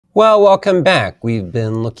Well, welcome back. We've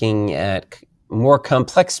been looking at more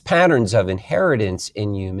complex patterns of inheritance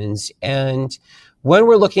in humans. And when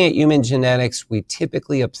we're looking at human genetics, we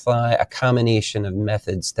typically apply a combination of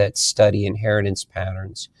methods that study inheritance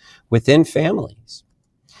patterns within families.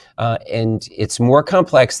 And it's more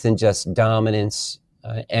complex than just dominance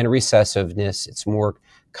and recessiveness. It's more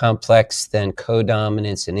complex than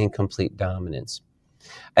codominance and incomplete dominance.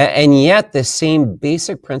 And yet the same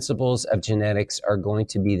basic principles of genetics are going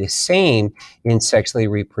to be the same in sexually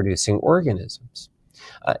reproducing organisms.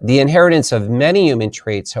 The inheritance of many human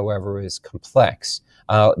traits, however, is complex.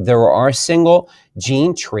 There are single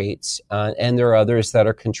gene traits, and there are others that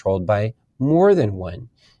are controlled by more than one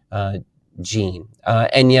gene.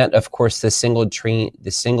 And yet, of course, the single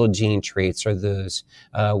gene traits are those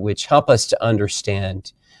which help us to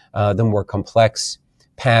understand the more complex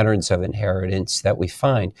patterns of inheritance that we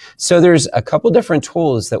find. So there's a couple different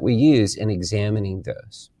tools that we use in examining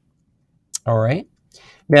those. All right.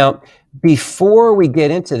 Now, before we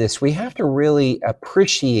get into this, we have to really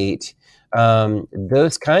appreciate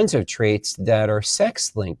those kinds of traits that are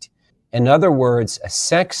sex-linked. In other words, a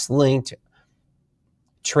sex-linked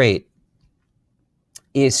trait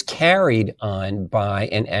is carried on by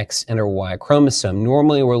an X and a Y chromosome.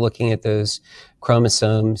 Normally, we're looking at those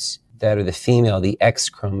chromosomes that are the female, the X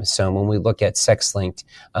chromosome, when we look at sex-linked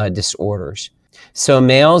disorders. So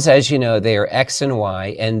males, as you know, they are X and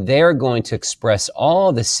Y, and they're going to express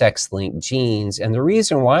all the sex-linked genes. And the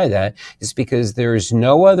reason why that is because there's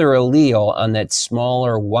no other allele on that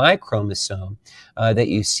smaller Y chromosome that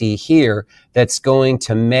you see here that's going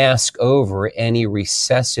to mask over any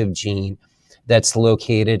recessive gene that's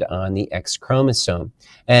located on the X chromosome.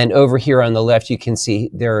 And over here on the left, you can see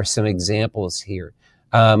there are some examples here.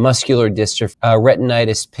 Muscular dystrophy,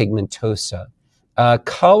 retinitis pigmentosa,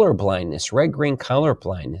 color blindness, red-green color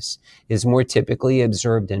blindness is more typically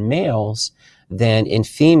observed in males than in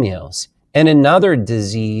females. And another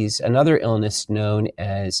disease, another illness known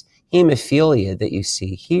as hemophilia that you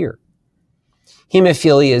see here.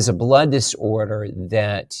 Hemophilia is a blood disorder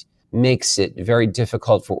that makes it very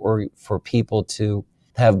difficult for people to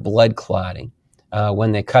have blood clotting.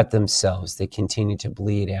 When they cut themselves, they continue to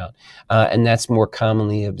bleed out. And that's more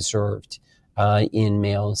commonly observed in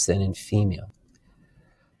males than in female.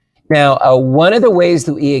 Now, one of the ways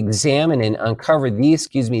that we examine and uncover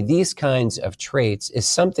these kinds of traits is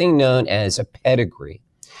something known as a pedigree,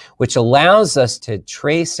 which allows us to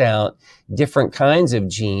trace out different kinds of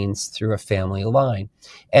genes through a family line.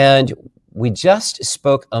 And we just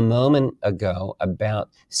spoke a moment ago about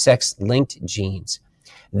sex-linked genes.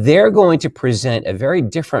 They're going to present a very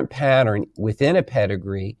different pattern within a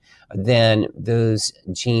pedigree than those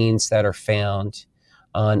genes that are found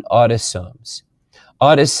on autosomes.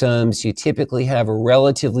 Autosomes, you typically have a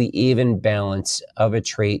relatively even balance of a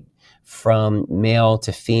trait from male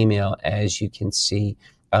to female, as you can see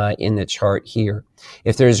in the chart here.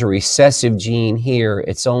 If there's a recessive gene here,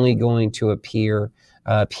 it's only going to appear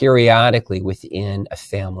periodically within a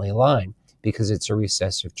family line because it's a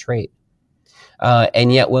recessive trait.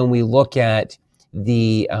 And yet when we look at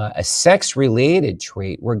a sex-related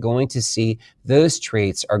trait, we're going to see those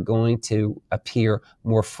traits are going to appear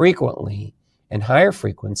more frequently and higher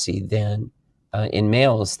frequency than in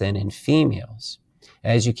males than in females,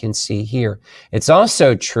 as you can see here. It's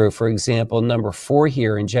also true, for example, number 4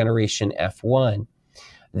 here in generation F1,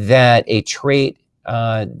 that a trait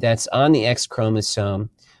that's on the X chromosome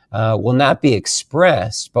will not be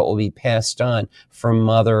expressed, but will be passed on from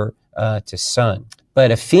mother to son.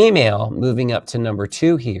 But a female, moving up to number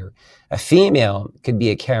 2 here, a female could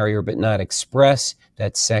be a carrier but not express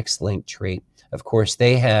that sex-linked trait. Of course,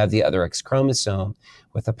 they have the other X chromosome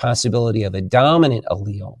with the possibility of a dominant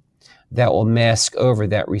allele that will mask over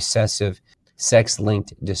that recessive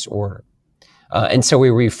sex-linked disorder. And so we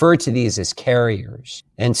refer to these as carriers.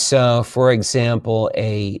 And so, for example,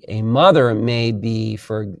 a mother,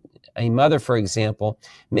 for example,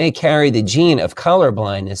 may carry the gene of color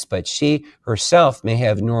blindness, but she herself may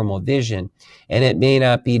have normal vision, and it may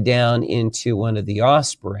not be down into one of the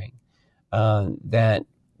offspring that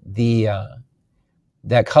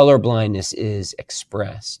color blindness is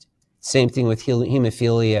expressed. Same thing with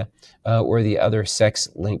hemophilia or the other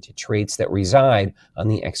sex-linked traits that reside on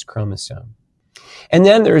the X chromosome. And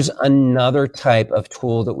then there's another type of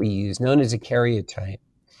tool that we use known as a karyotype.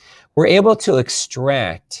 We're able to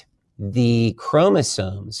extract the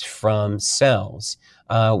chromosomes from cells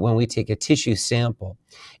when we take a tissue sample,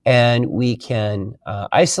 and we can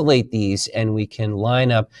isolate these, and we can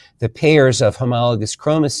line up the pairs of homologous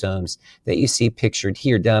chromosomes that you see pictured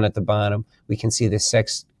here down at the bottom. We can see the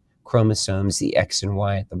sex chromosomes, the X and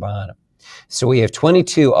Y at the bottom. So we have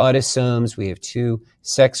 22 autosomes, we have 2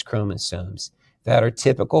 sex chromosomes that are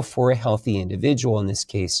typical for a healthy individual, in this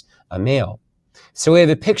case, a male. So we have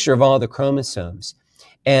a picture of all the chromosomes,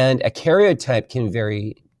 and a karyotype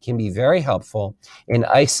can be very helpful in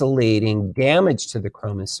isolating damage to the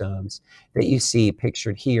chromosomes that you see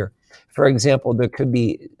pictured here. For example, there could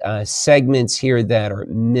be segments here that are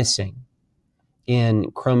missing in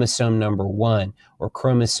chromosome number 1 or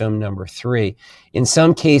chromosome number 3. In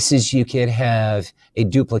some cases, you could have a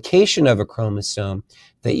duplication of a chromosome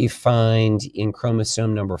that you find in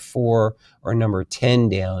chromosome number 4 or number 10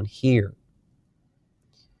 down here.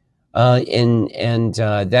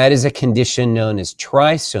 That is a condition known as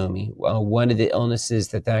trisomy. One of the illnesses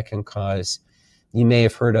that can cause, you may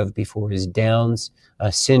have heard of before, is Down's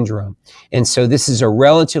syndrome. And so this is a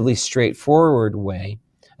relatively straightforward way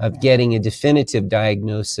of getting a definitive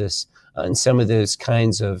diagnosis on some of those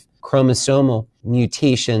kinds of chromosomal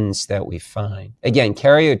mutations that we find. Again,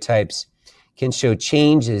 karyotypes can show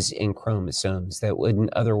changes in chromosomes that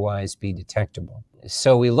wouldn't otherwise be detectable.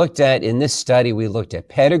 So in this study, we looked at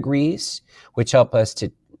pedigrees, which help us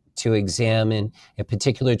to examine a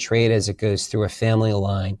particular trait as it goes through a family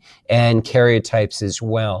line, and karyotypes as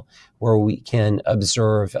well, where we can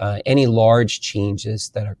observe any large changes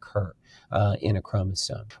that occur in a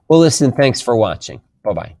chromosome. Well, listen, thanks for watching.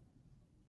 Bye-bye.